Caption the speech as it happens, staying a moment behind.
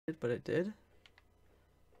but it did.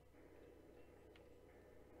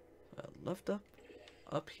 I left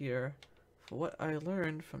up here. For what I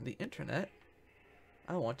learned from the internet,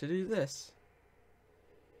 I want to do this.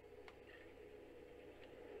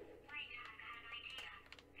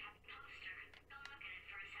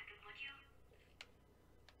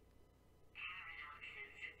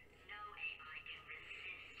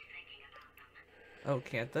 Oh,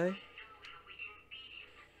 can't they?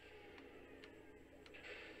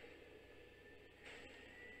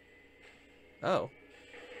 Oh.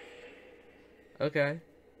 Okay.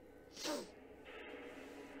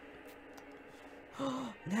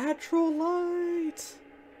 Natural light!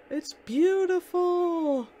 It's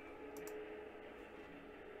beautiful!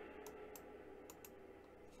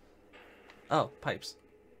 Oh, pipes.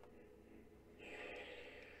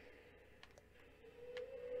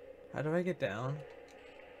 How do I get down?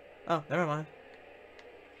 Oh, never mind.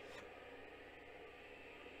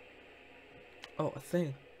 Oh, a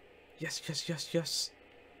thing. Yes, yes, yes, yes.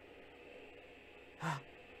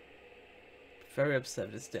 Very upset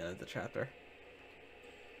it's down at the trapper.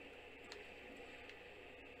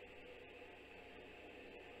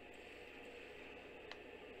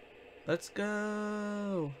 Let's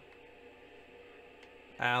go!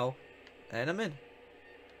 Ow. And I'm in.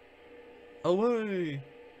 Away!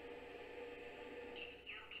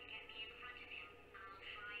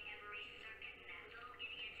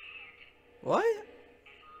 What?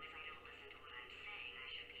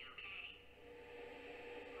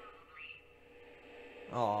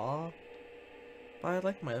 Aww. But I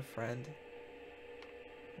like my friend.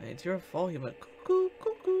 And it's your fault he went cuckoo,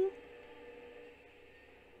 cuckoo.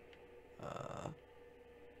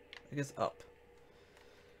 I guess up.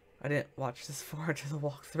 I didn't watch this far to the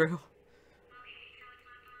walkthrough.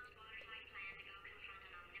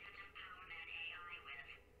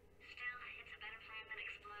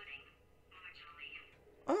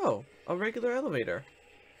 Oh, a regular elevator.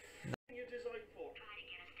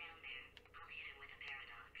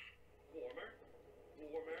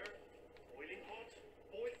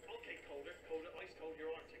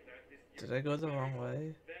 Did I go the wrong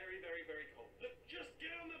way? Very, very, very cold. Look, just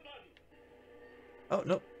get on the button. Oh,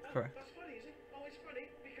 nope. Correct. That's funny, is it? Oh, it's funny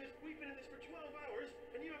because we've been in this for 12 hours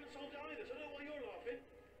and you haven't solved it either, so I don't know why you're laughing.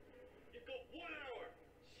 You've got 1 hour.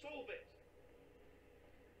 Solve it.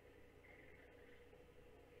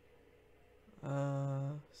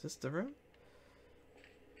 Is this the room?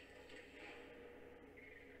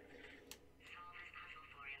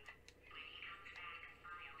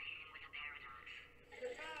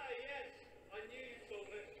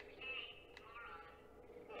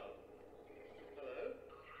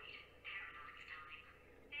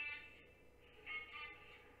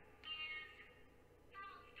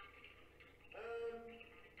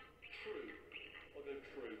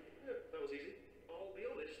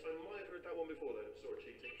 Before then, sort of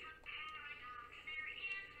cheating.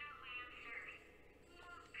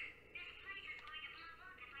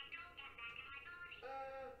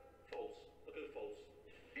 False. I'll go false.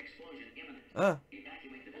 Explosion imminent.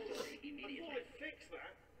 Evacuate the facility immediately. I thought I'd fix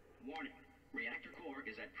that. Warning. Reactor core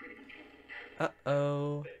is at critical.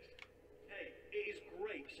 Uh-oh. Hey, it is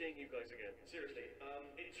great seeing you guys again. Seriously.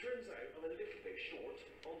 It turns out I'm a little bit short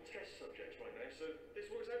on test subjects right now, so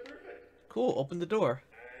this works out perfect. Cool, open the door.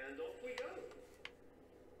 And off we go.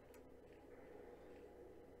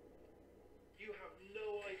 You have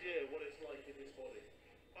no idea what it's like in this body.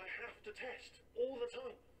 I have to test all the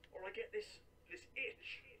time, or I get this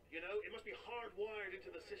itch. You know, it must be hardwired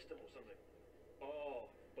into the system or something.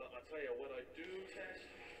 Oh, but I tell you, when I do test,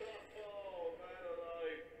 oh man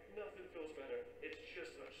alive, nothing feels better. It's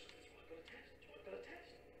just that's what I'm gonna test. That's what I'm gonna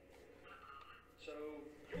test. So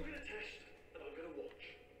you're gonna test, and I'm gonna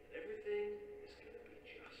watch. Everything is gonna be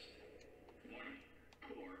just. Warning.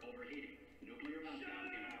 Core overheating. Nuclear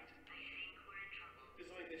meltdown imminent.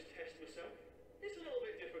 Designed this test myself. It's a little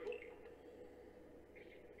bit difficult.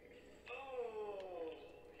 Oh,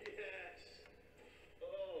 yes.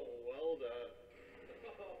 Oh, well done.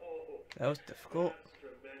 Oh, That was difficult. that's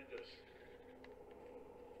tremendous.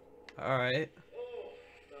 Alright. Oh,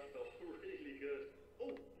 that felt really good.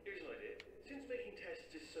 Oh, here's an idea. Since making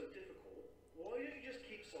tests is so difficult, why don't you just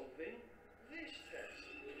keep solving this test?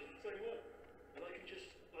 Say what? And I can just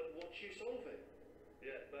watch you solve it.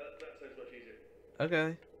 Yeah, that sounds much easier.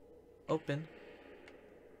 Okay. Open.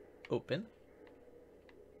 Open.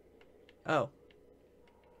 Oh.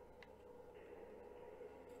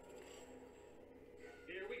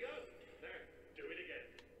 Here we go. Now, do it again.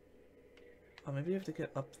 Oh, maybe you have to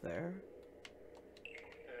get up there.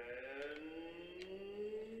 And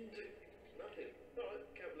nothing. Alright,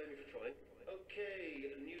 can't blame me for trying.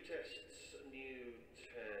 Okay, new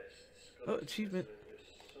Oh, achievement.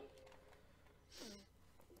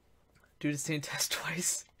 Do the same test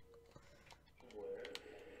twice. Where?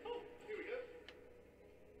 Oh, here we go.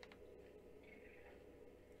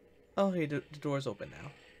 Oh, hey, the door's open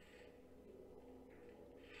now.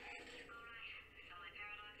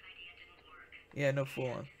 Yeah, no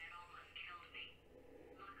fooling.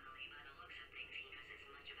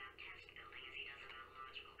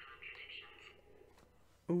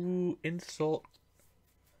 Ooh, insult.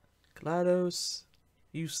 GLaDOS.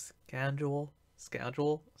 You scoundrel.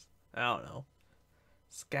 Scoundrel? I don't know.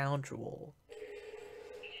 Scoundrel.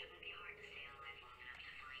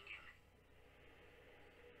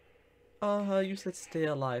 You said stay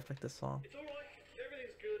alive like the song. It's alright.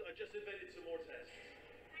 Everything's good. I just invented some more tests.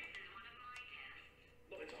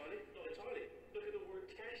 Not entirely. Not entirely. Look at the word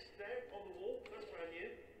test there on the wall. That's brand new.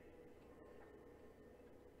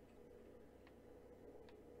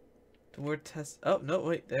 The word test. Oh, no,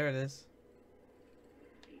 wait, there it is.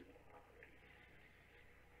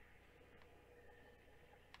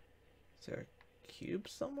 Is there a cube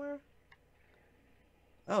somewhere?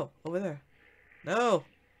 Oh, over there. No!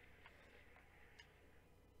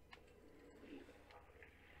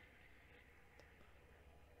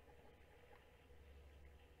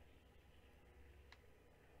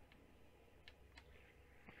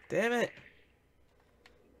 Damn it!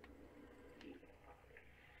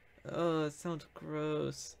 Oh, it sounds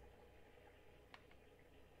gross.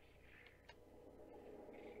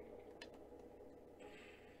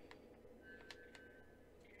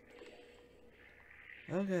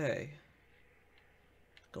 Okay.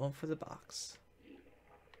 Going for the box.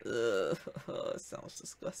 Ugh, it sounds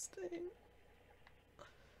disgusting.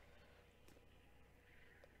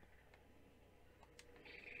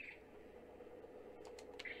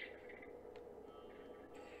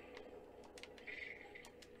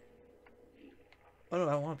 Oh no,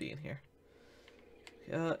 I want to be in here.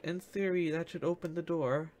 Yeah, in theory, that should open the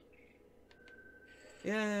door.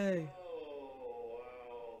 Yay! Oh,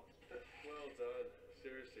 wow. Well done.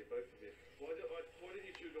 Seriously, both of you. Why did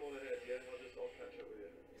you two go on ahead, yeah? I'll catch up with you.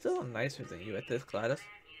 He's a little nicer than you at this, GLaDOS.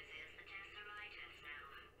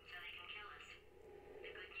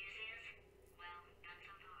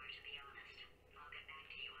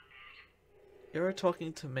 You're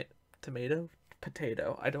talking to tomato?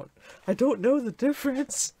 Potato. I don't know the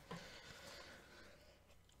difference.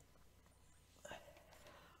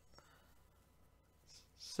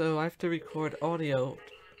 So I have to record audio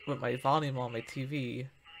with my volume on my TV,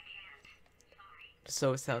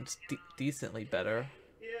 so it sounds decently better.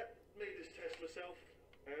 Yeah, made this test myself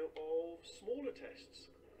out of smaller tests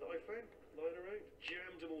that I found lying around.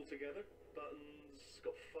 Jammed them all together. Buttons,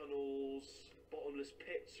 got funnels, bottomless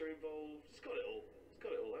pits are involved. It's got it all. It's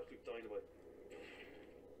got it all. Absolute dynamite.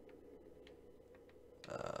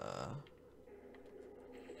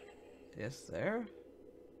 Yes, there?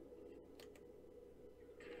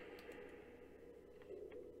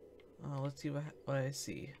 Let's see what I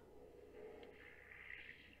see.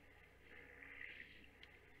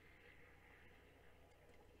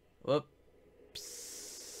 Whoops.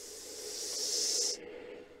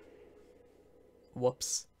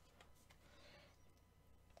 Whoops.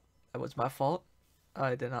 That was my fault.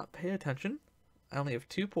 I did not pay attention. I only have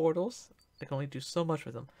 2 portals. I can only do so much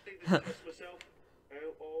with them. Made this test myself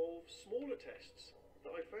out of smaller tests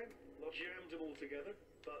that I found. Jammed them all together.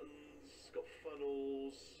 Buttons, got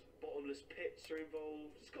funnels, bottomless pits are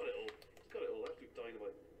involved. It's got it all. It's got it all. Absolute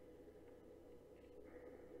dynamite.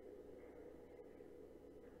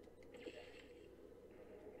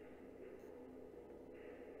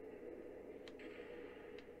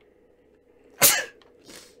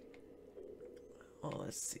 Oh,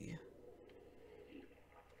 let's see.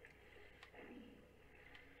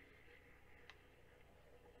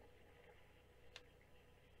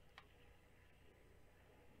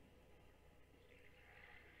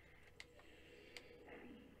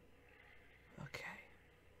 Okay.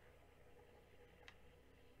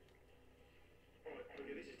 Alright,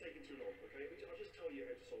 okay, this is taking too long, okay? I'll just tell you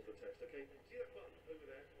how to solve the test, okay? See that button over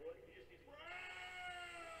there, alright? You just need to...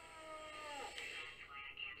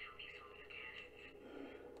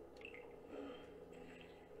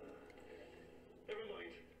 Never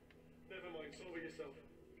mind. Never mind. Solve it yourself.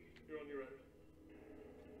 You're on your own.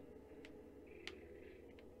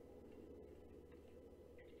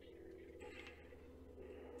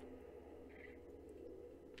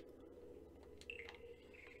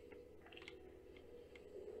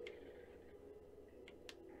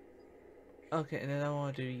 Okay, and then I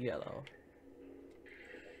want to do yellow.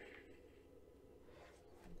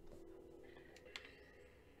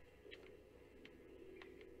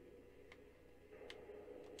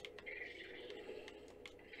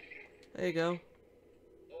 There you go.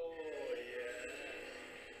 Oh, yeah.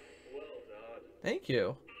 Well done. Thank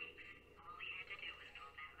you.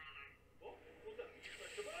 What? What's that?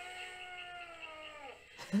 Press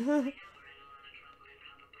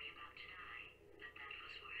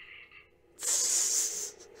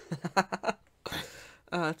the-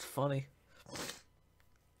 Ah, that's funny.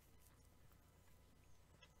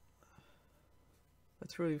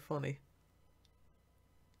 That's really funny.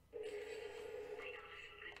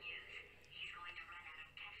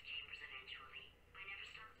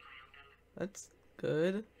 That's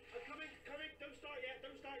good. I'm coming, coming. Don't start yet,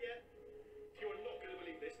 don't start yet. You are not going to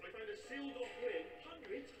believe this. I found a sealed off wing.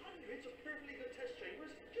 Hundreds of perfectly good test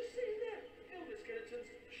chambers just sitting there. Filled with skeletons,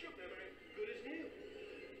 shoved them out, good as new.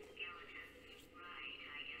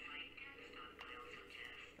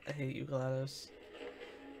 I hate you, GLaDOS.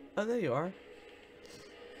 Oh, there you are.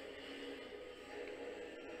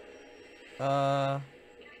 And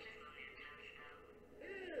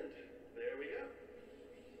there we go.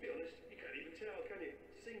 To be honest, you can't even tell, can you?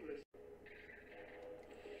 Seamless.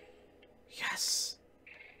 Yes!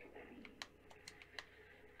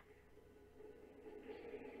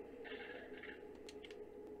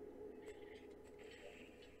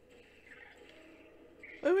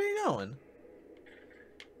 Where are we going?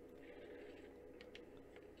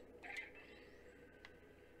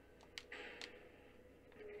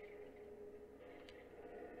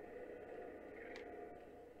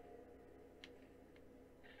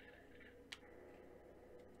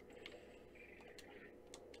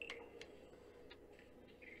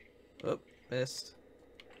 Oh, missed.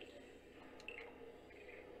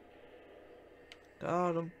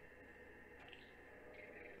 Got him.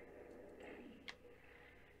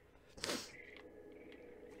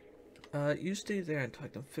 You stay there until I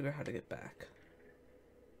can figure out how to get back.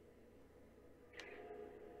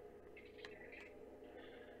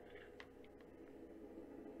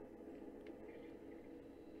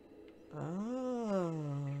 Oh.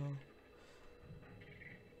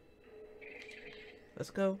 Let's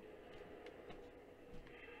go.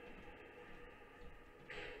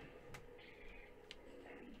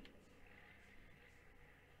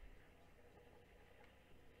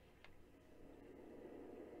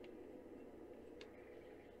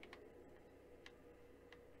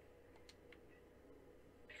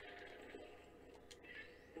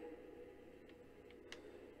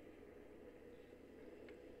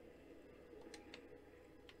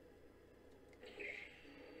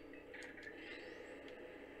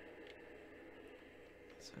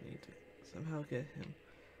 So I need to somehow get him.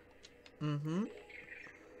 Mm-hmm.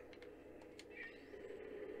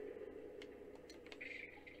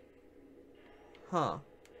 Huh.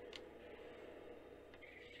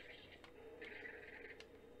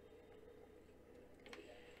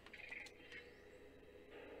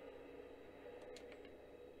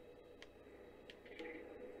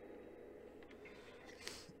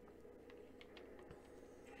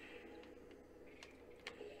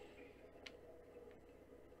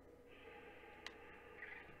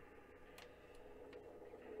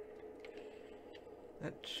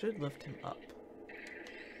 That should lift him up.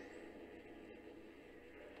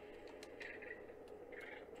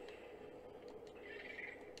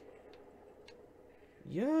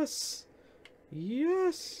 Yes!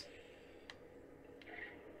 Yes!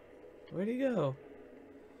 Where'd he go?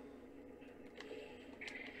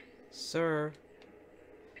 Sir.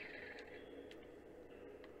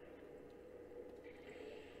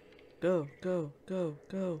 Go, go, go,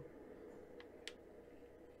 go.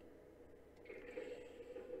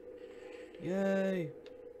 Yay!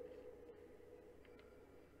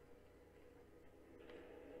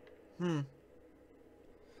 Hmm.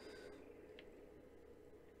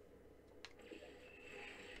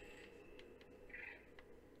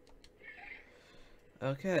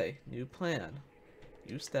 Okay, new plan.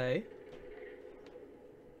 You stay.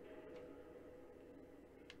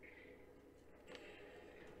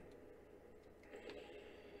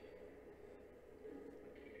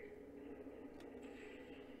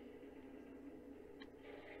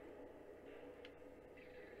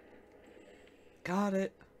 Got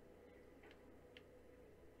it.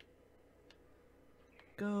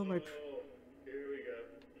 Go, my. Oh, here we go.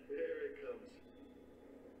 Here it comes.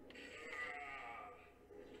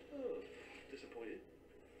 Oh, disappointed.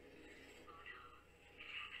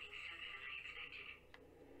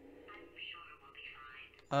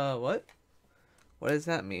 What? What does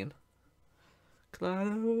that mean?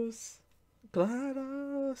 GLaDOS.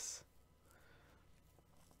 GLaDOS.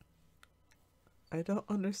 I don't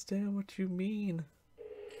understand what you mean.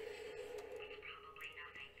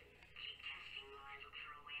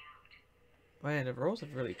 Man, the roles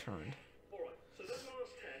have really turned.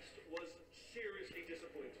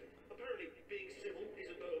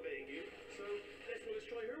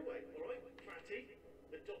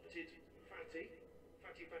 fatty,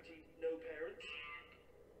 fatty, no parents.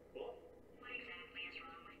 What? What exactly is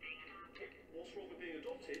wrong with being adopted? What's wrong with being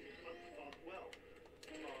adopted?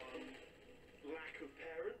 Lack of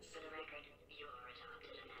parents. For the record, you are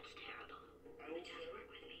adopted and that's terrible. And also,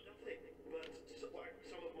 nothing. But some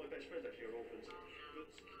of my best friends actually are orphans. Also, But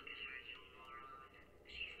look at her, you moron.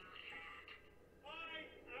 She's not fat. I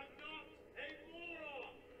am not a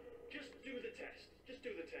moron! Just do the test. Just do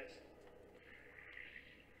the test.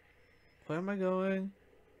 Where am I going?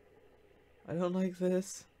 I don't like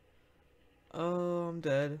this. Oh, I'm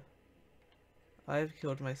dead. I've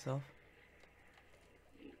killed myself.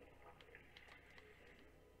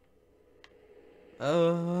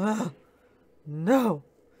 No!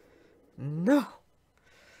 No!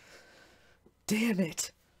 Damn it!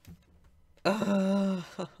 It's probably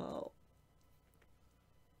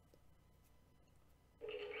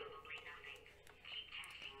nothing. Keep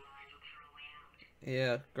testing while I look for a way out.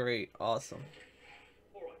 Yeah, great, awesome.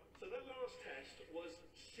 Alright, so that last test was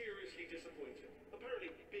seriously disappointing.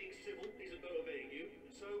 Apparently, being civil isn't motivating you,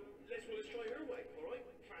 so let's try her way, alright?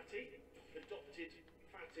 Fatty, adopted,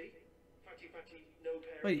 fatty, no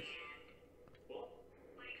parents. Wait. What?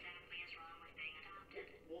 What exactly is wrong with being adopted?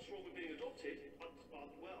 What's wrong with being adopted?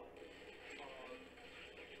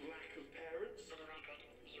 Lack of parents. For the record,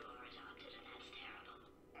 you are adopted and that's terrible.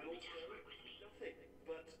 And also, nothing.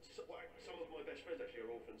 But some of my best friends actually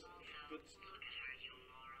are orphans. Also, But look at her, you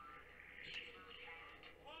moron. She's not fat.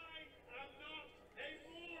 I am not a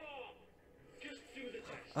moron! Just do the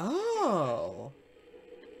test. Oh!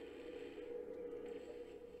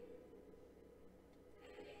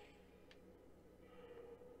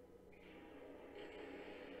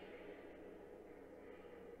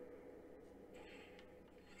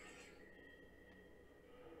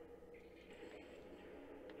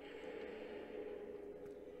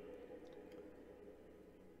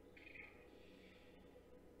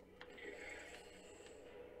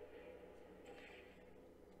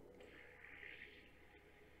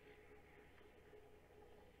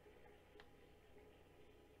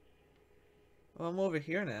 Well, I'm over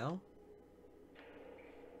here now.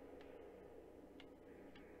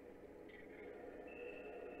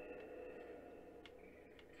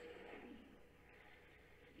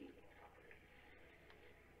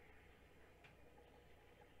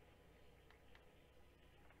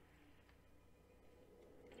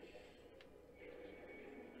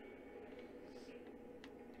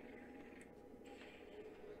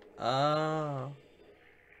 Oh.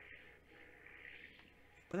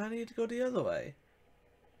 But I need to go the other way.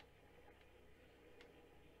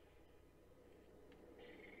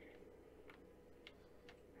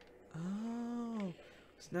 Oh.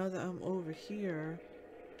 So now that I'm over here.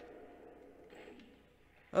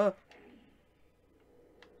 Oh.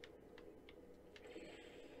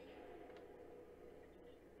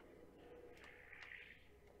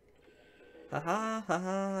 Haha,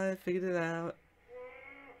 haha, I figured it out.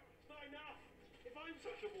 It's not enough. If I'm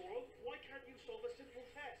such a moron, why can't you solve a simple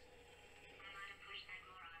test? I might have pushed that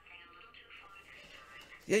moron thing a little too far this time.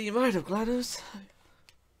 Yeah, you might have, GLaDOS.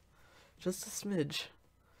 Just a smidge.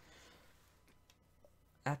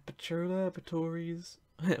 Aperture Laboratories.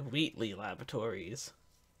 Wheatley Laboratories.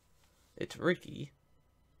 It's Ricky.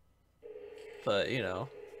 But, you know. Now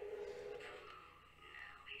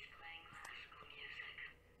he's playing classical music.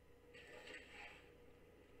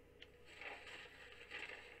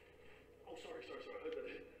 Oh, sorry. I hope that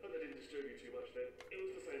didn't disturb you too much then. It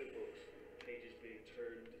was the sound of books. Pages being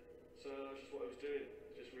turned. So that's just what I was doing.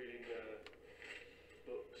 Just reading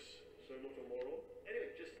books. So not a moron.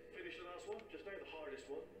 Anyway, just finish the last one. Just now the hardest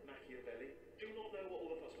one. Machiavelli. Do not know what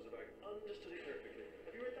all the fuss was about. Understood it perfectly.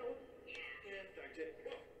 Have you read that one? Yeah, thanked it.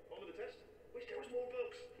 Well, on with the test. Wish there was more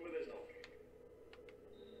books. Well, there's not.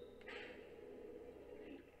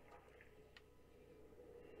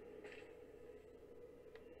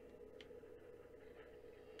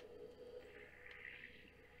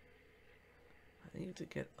 I need to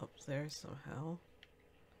get up there somehow.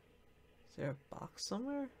 Is there a box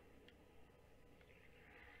somewhere?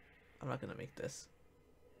 I'm not gonna make this.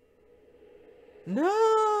 No!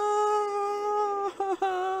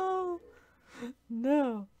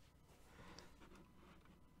 No!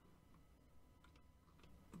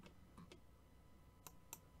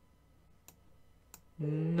 No!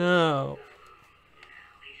 Now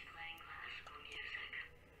he's playing classical music.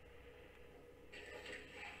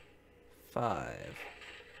 5.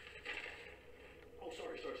 Oh,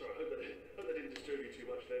 sorry. I hope that didn't disturb you too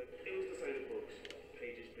much then. It was the sound of books.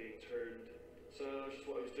 Pages being turned. So that's just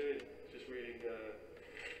what I was doing. Just reading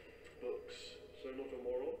books. So not a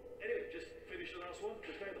moron. Anyway, just finish the last one.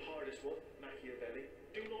 Just now the hardest one. Machiavelli.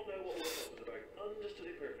 Do not know what all the fuss was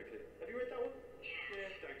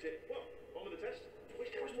Doubt it. Well, on with the test. Wish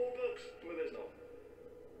there was more bugs. Well, there's not.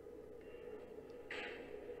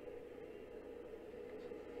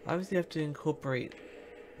 Obviously, you have to incorporate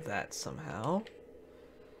that somehow.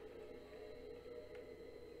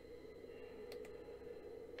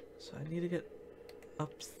 So I need to get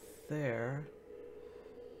up there.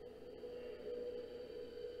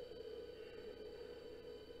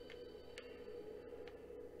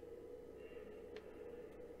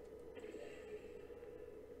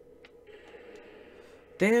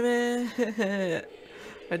 Damn it!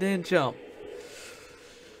 I didn't jump.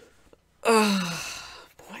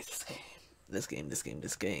 Boy,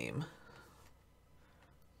 this game.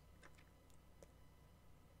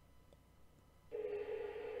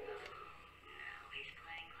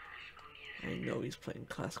 I know he's playing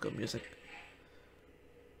classical music.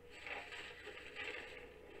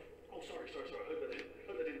 Oh, sorry. Hope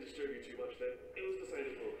that didn't disturb you too much then. It was the sound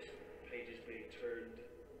of books. Pages being turned.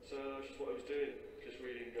 So that's just what I was doing. Just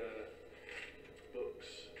reading books.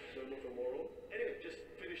 So nothing more on. Anyway, just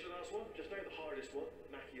finish the last one. Just now the hardest one.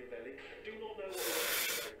 Machiavelli. Do not know what it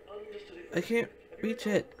was. Understood it. I can't reach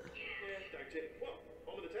it. Yeah, doubt it. Well,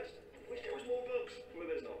 on with the test. Wish there was more books. Well,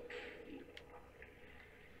 there's not.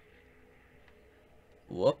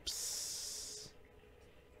 Whoops.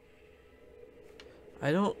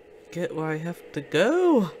 I don't get where I have to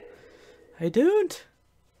go. I don't.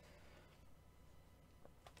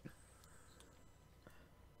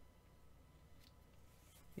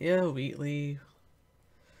 Yeah, Wheatley.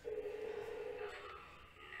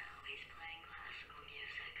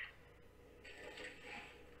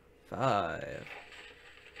 Five.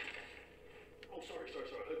 Oh, sorry.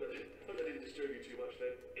 Hope that didn't disturb you too much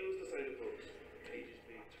then. It was the sound of books. Pages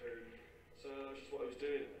being turned. So that's just what I was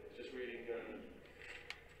doing. Just reading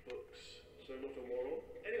books. So nothing more on.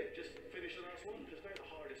 Anyway, just finish the last one. Just now the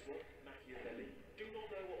hardest one. Machiavelli. Do not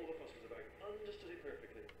know what all the fuss was about. Understood it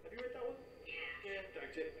perfectly. Have you read that one? Yeah,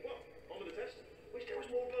 doubt it. Well, on with the test. Wish there was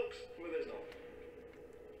more books. Well, there's not.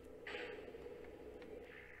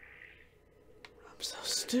 I'm so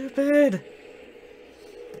stupid.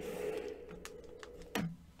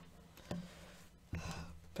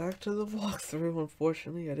 Back to the walkthrough.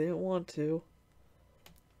 Unfortunately, I didn't want to.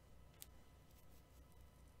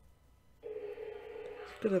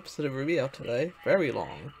 Good episode of Ruby out today. Very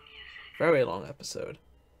long. Very long episode.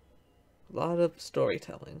 A lot of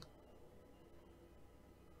storytelling.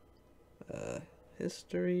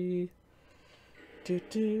 History.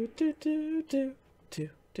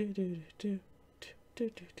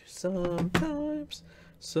 Sometimes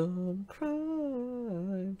some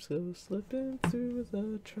crimes go slipping through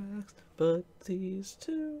the tracks, but these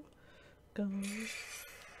two guys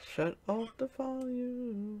shut off the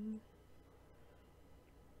volume.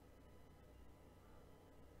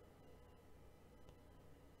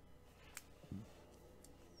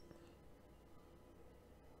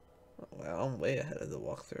 Oh, wow, I'm way ahead of the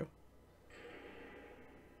walkthrough.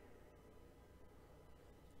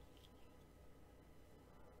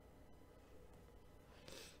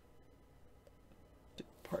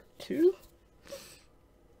 Part 2?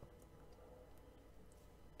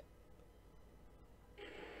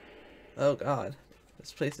 Oh god,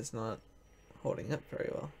 this place is not holding up very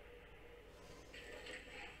well.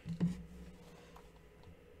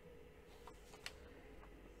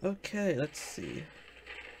 Okay, let's see.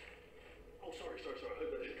 Oh, sorry. Hope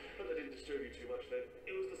that didn't disturb you too much then.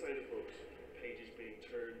 It was the sound of books. Pages being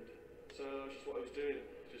turned. So that's just what I was doing.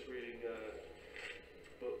 Just reading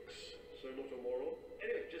books. So nothing more on.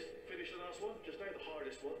 Anyway, just finish the last one. Just now the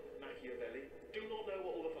hardest one. Machiavelli. Do not know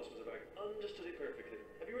what all the fuss was about. Understood it perfectly.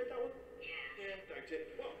 Have you read that one? Yeah, doubt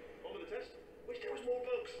it. Well, on with the test. Wish there was more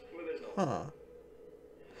books. Well, there's not. Huh.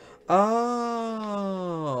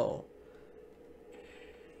 Oh!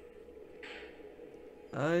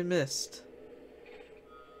 I missed.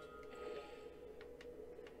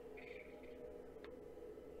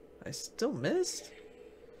 I still missed?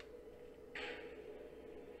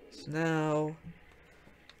 So now,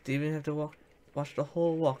 do you even have to watch the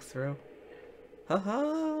whole walkthrough?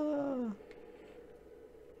 Haha!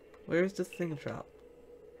 Where's the thing drop?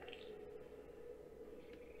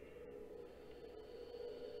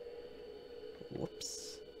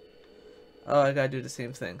 Whoops. Oh, I gotta do the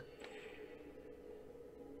same thing.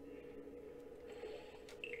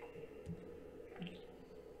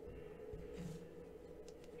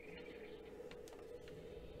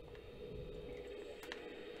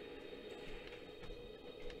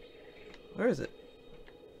 Where is it?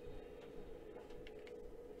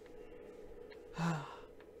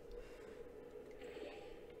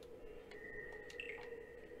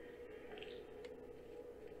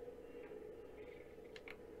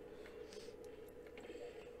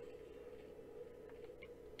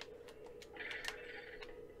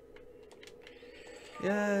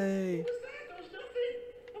 Yay! What was that? That was nothing.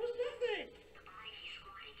 That was nothing. The body he's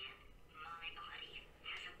squatting in, my body,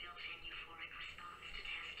 has a built-in euphoric response to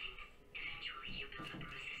testing. Eventually, you build up a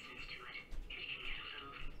resistance to it. It can get a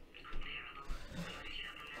little unbearable unless you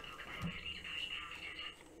have the mental capacity to push past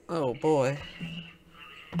it. Oh boy. I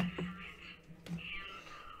was into the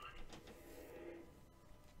science.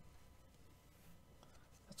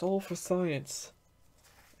 That's all for science.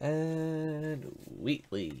 And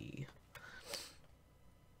Wheatley.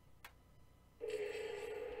 If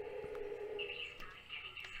he's not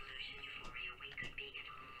getting his solution euphoria, we could be in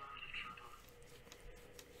a lot of trouble.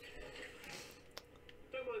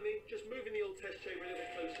 Don't mind me, just moving the old test chamber a little bit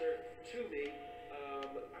closer to me.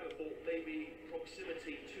 I thought maybe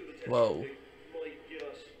proximity to the test Whoa. chamber might give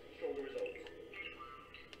us stronger results.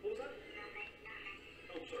 What was that?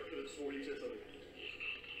 Oh, sorry, could have sworn you said something. He's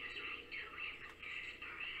taking us right to him.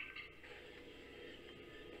 This is perfect.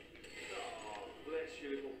 Oh, bless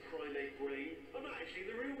your little primate brain. I'm not actually in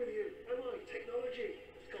the room with you, am I? Technology.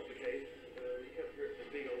 It's complicated. You can't hurt the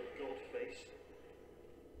big old god face.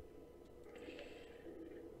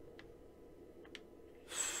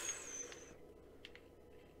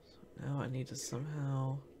 Now I need to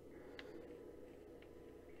somehow...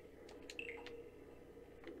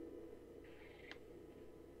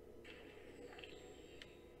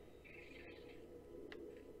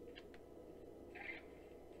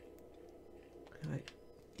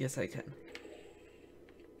 Yes, I can.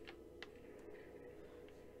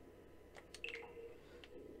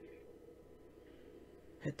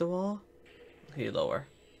 Hit the wall? Okay, lower.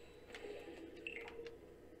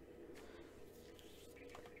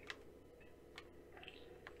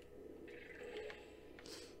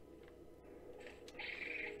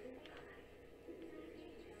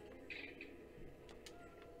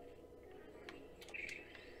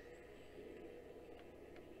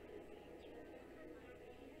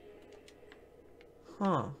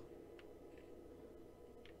 Huh.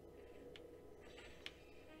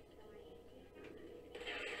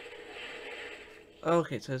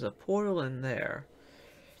 Okay, so there's a portal in there.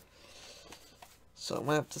 So I'm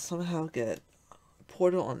gonna have to somehow get a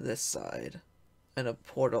portal on this side and a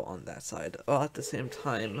portal on that side all at the same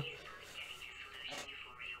time.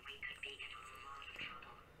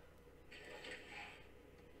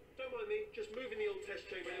 Don't mind me, just moving the old test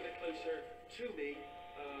chamber a little bit closer to me.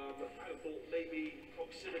 I thought maybe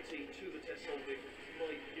proximity to the test solving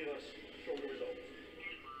might give us stronger results.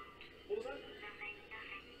 What was that?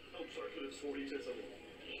 Oh, sorry, could have sworn you said something.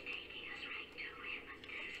 He's taking us right to him.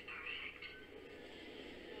 This is perfect.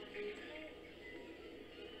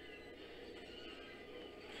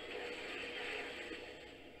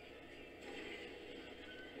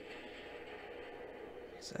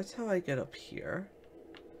 So that's how I get up here.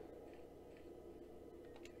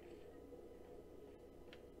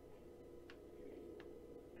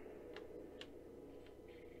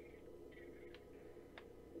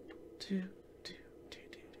 Two, two, two,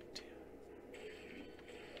 two, two, two.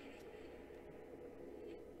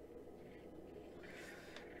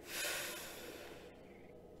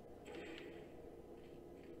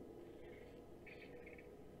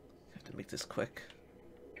 Have to make this quick.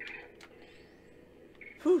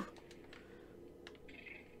 Whew.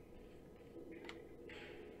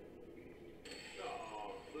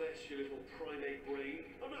 Oh, bless your little primate brain.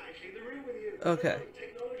 I'm not actually in the room with you. Okay.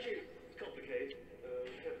 Technology. It's complicated.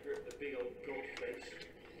 You can't hurt the big old god face.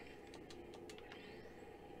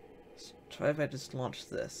 Let's try if I just launch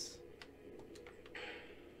this.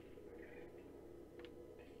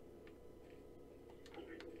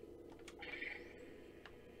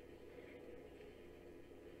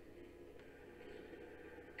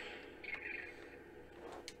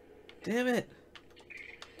 Damn it!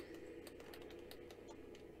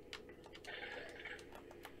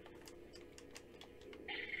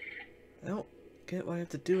 I don't get what I have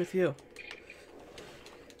to do with you.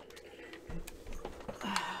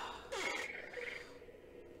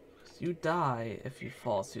 You die if you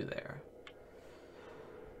fall through there.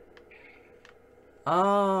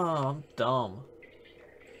 Oh, I'm dumb.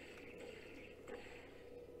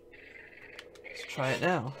 Let's try it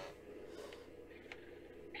now.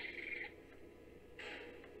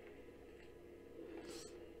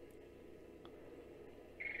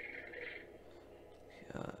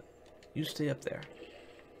 You stay up there.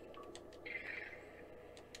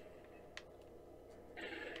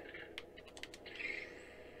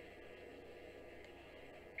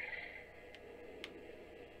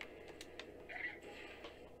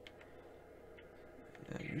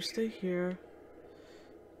 Now you stay here.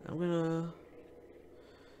 I'm gonna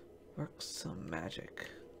work some magic.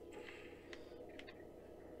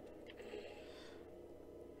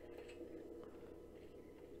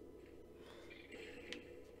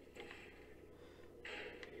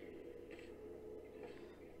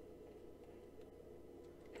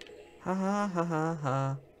 Ha ha ha ha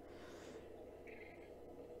ha.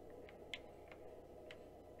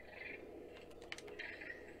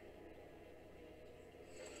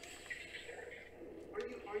 Are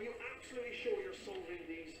you absolutely sure you're solving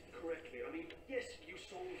these correctly? I mean, yes, you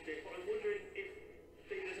solved it, but I'm wondering if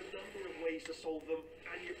there's a number of ways to solve them,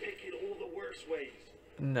 and you're picking all the worst ways.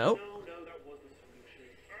 Nope. No, that was the solution.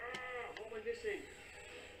 What am I missing?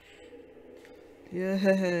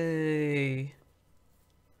 Yay.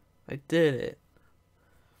 I did it.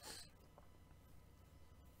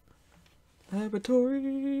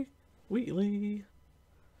 Laboratory Wheatley.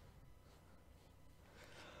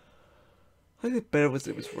 I think better was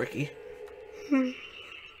it was Ricky. Hannah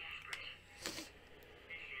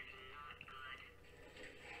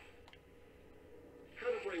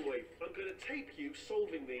Brainwave, I'm going to tape you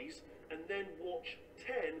solving these, and then watch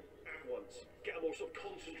 10 at once. Get a more sort of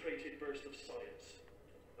concentrated burst of science.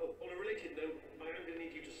 Oh, on a related note, I am going to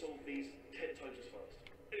need you to solve these 10 times as fast.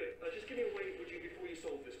 Anyway, just give me a wave, would you, before you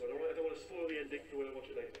solve this one, alright? I don't want to spoil the ending for when I watch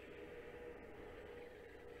it later.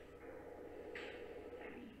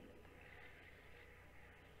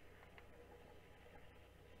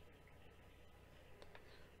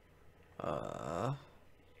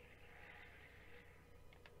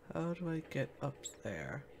 How do I get up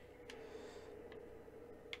there?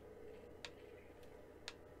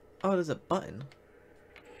 Oh, there's a button.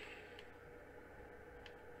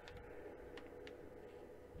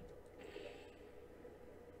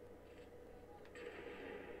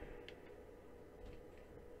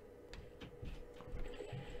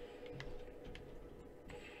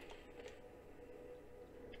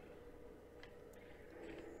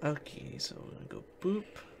 Okay, so we're gonna go boop.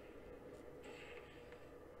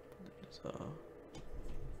 There's a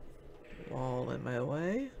wall in my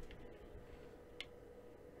way.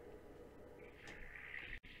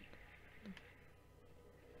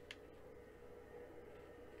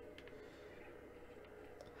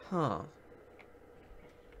 Huh.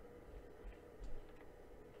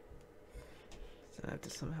 So I have to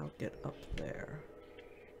somehow get up there.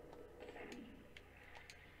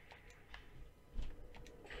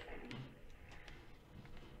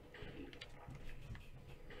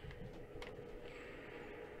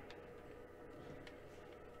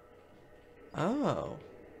 Oh.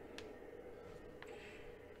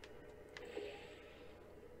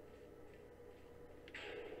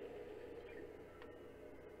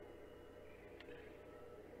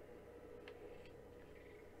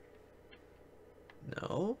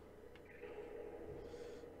 No.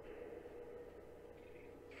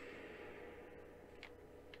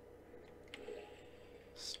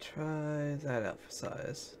 Let's try that alpha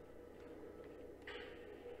size.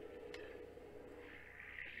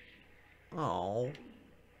 Oh.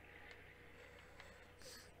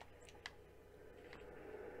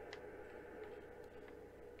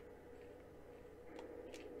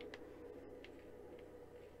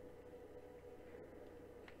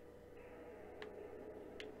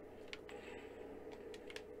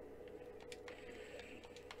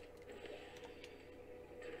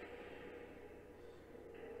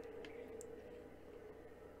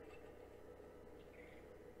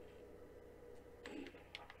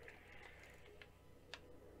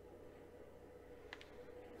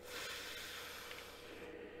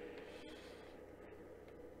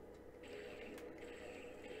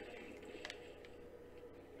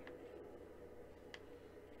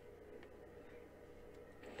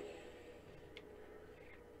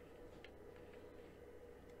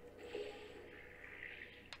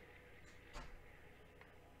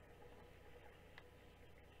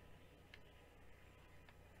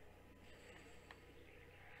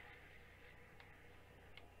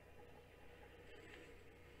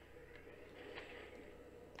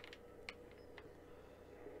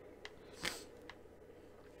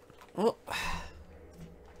 Well,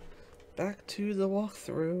 back to the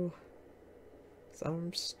walkthrough.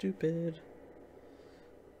 I'm stupid.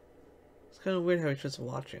 It's kind of weird how he's just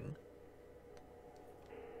watching.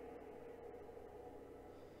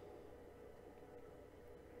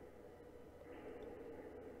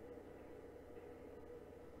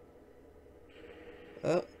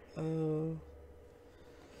 Uh-oh.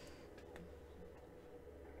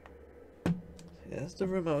 Yes, the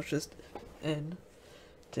room I was just in.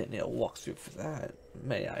 Didn't need a walkthrough for that,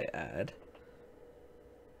 may I add.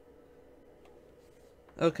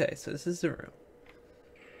 Okay, so this is the room.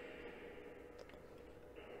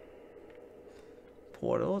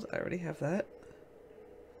 Portals, I already have that.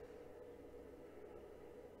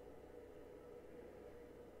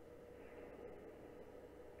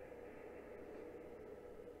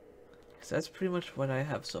 So that's pretty much what I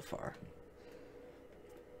have so far.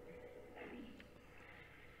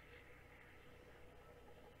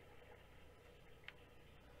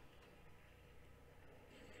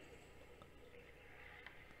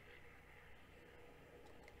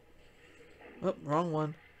 Oh, wrong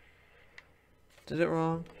one. Did it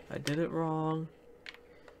wrong. I did it wrong.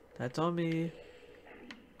 That's on me.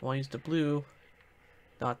 I want to use the blue,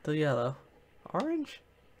 not the yellow. Orange?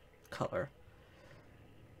 Color.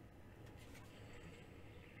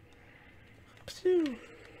 Phew.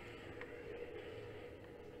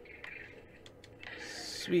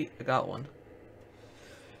 Sweet, I got one.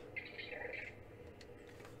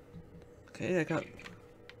 Okay, I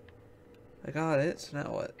got it, so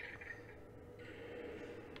now what?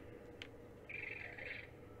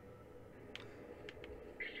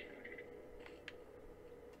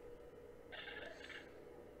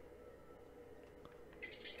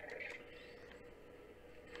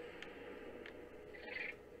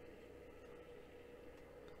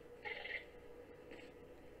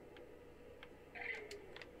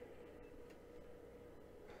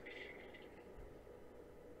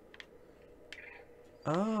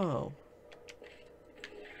 Oh.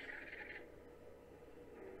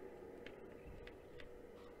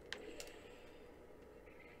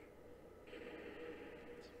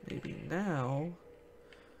 Maybe now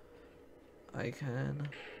I can.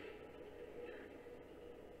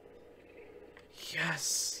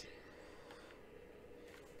 Yes.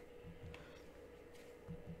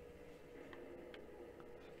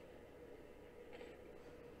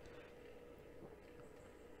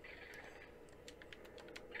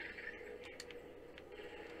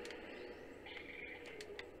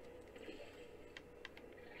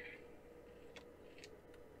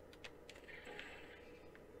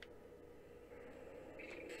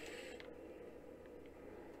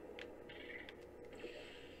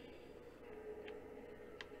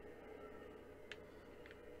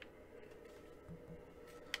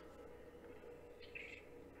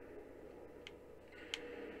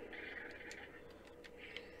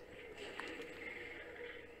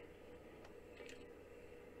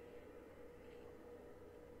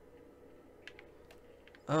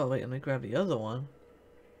 Oh, wait, let me grab the other one.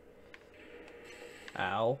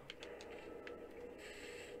 Ow.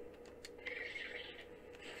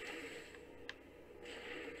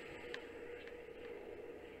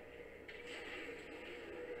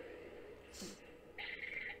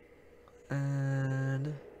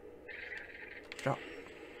 And drop.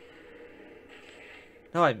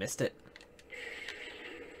 No, I missed it.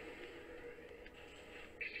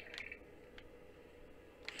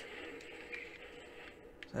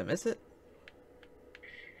 Did I miss it?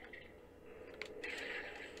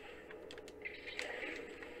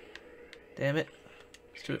 Damn it.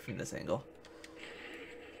 Let's do it from this angle.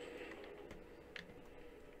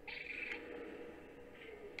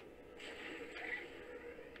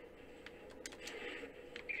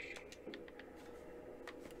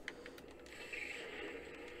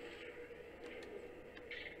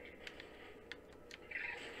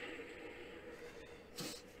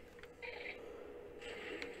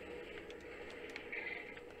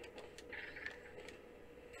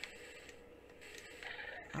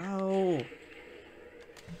 Ow.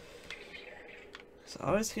 So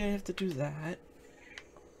obviously I have to do that.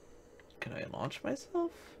 Can I launch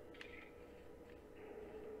myself?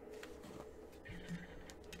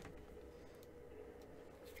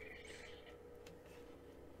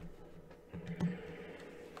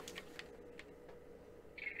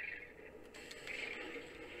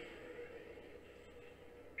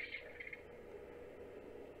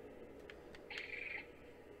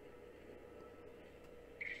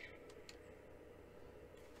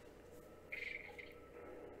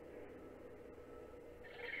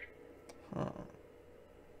 Huh.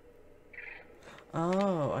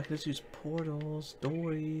 Oh, I could just use portals,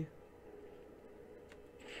 dory.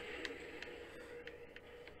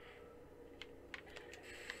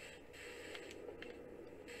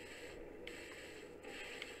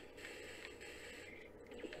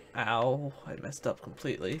 Ow, I messed up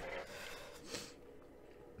completely.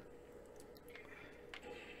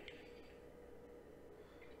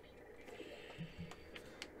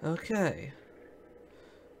 Okay.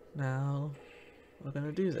 Now, we're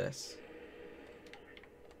gonna do this.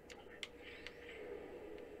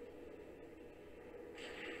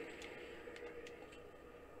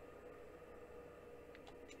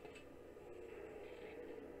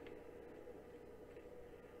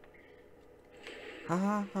 Ha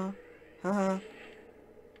ha ha. Ha ha.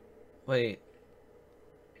 Wait.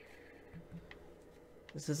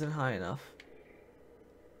 This isn't high enough.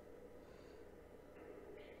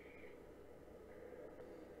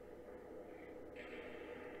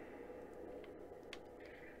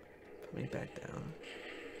 Put me back down.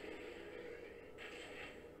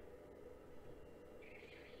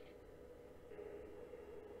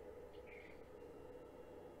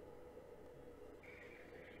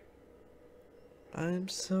 I'm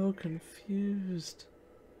so confused.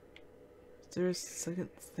 Is there a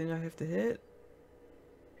second thing I have to hit?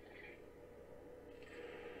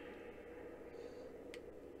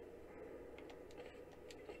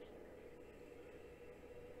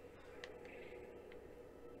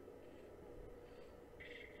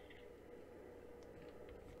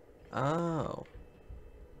 Oh.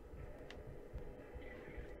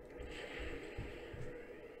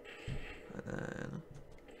 And then...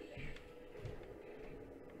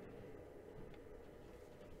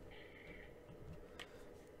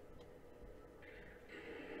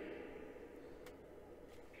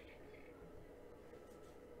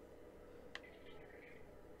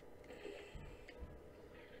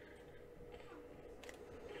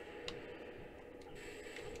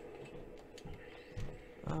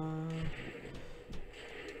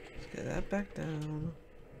 let's get that back down.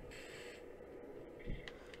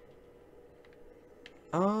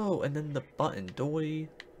 Oh, and then the button, doy.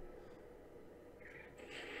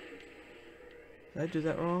 Did I do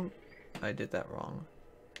that wrong? I did that wrong.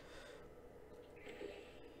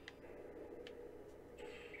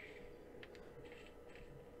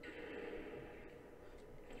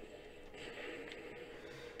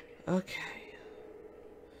 Okay.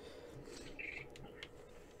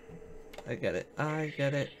 I get it. I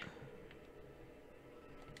get it.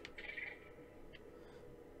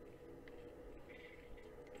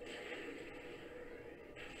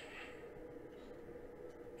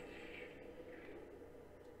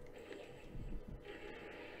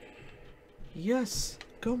 Yes!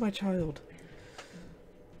 Go, my child!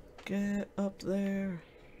 Get up there!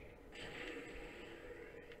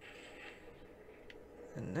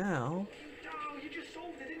 And now... Oh, you just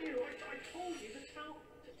solved it, didn't you? I told you to tell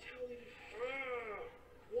you.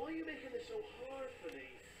 Why are you making this so hard for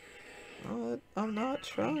me? Oh, I'm not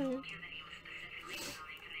trying. He was specifically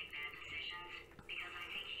trying to make bad decisions because I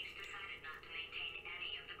think he's decided not to maintain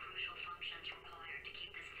any of the crucial functions required to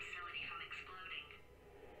keep this facility from exploding.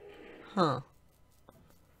 Huh.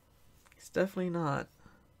 It's definitely not.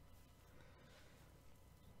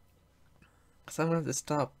 Because I'm going to have to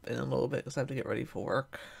stop in a little bit because I have to get ready for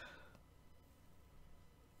work.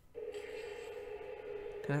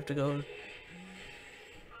 Can I have to go...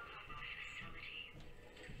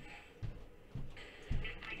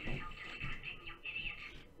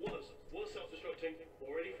 Was self-destructing,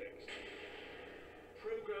 already fixed.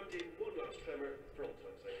 Programmed in one last tremor for all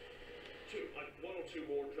time's sake. One or two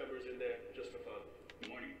more tremors in there, just for fun.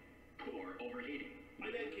 Warning. Core overheating. I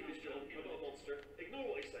then keep his job, I'm not a monster. Ignore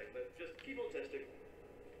what I say, but just keep on testing.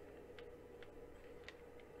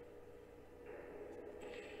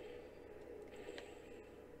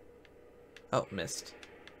 Oh, missed.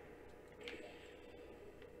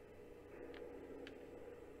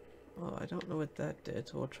 Oh, I don't know what that did,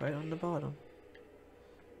 so we'll try it on the bottom.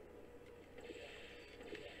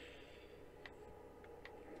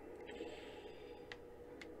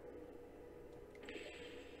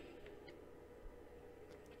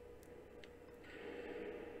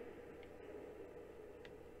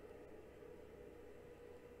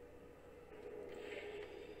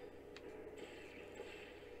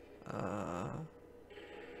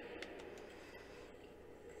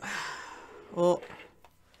 Well,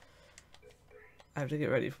 I have to get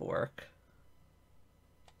ready for work.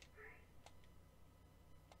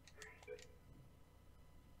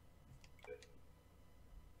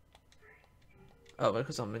 Oh,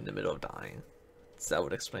 because I'm in the middle of dying. So that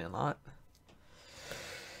would explain a lot.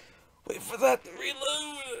 Wait for that to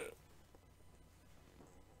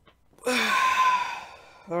reload!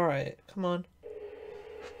 Alright, come on.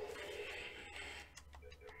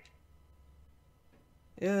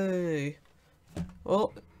 Yay!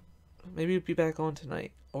 Well, maybe we'll be back on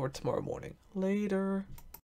tonight or tomorrow morning. Later.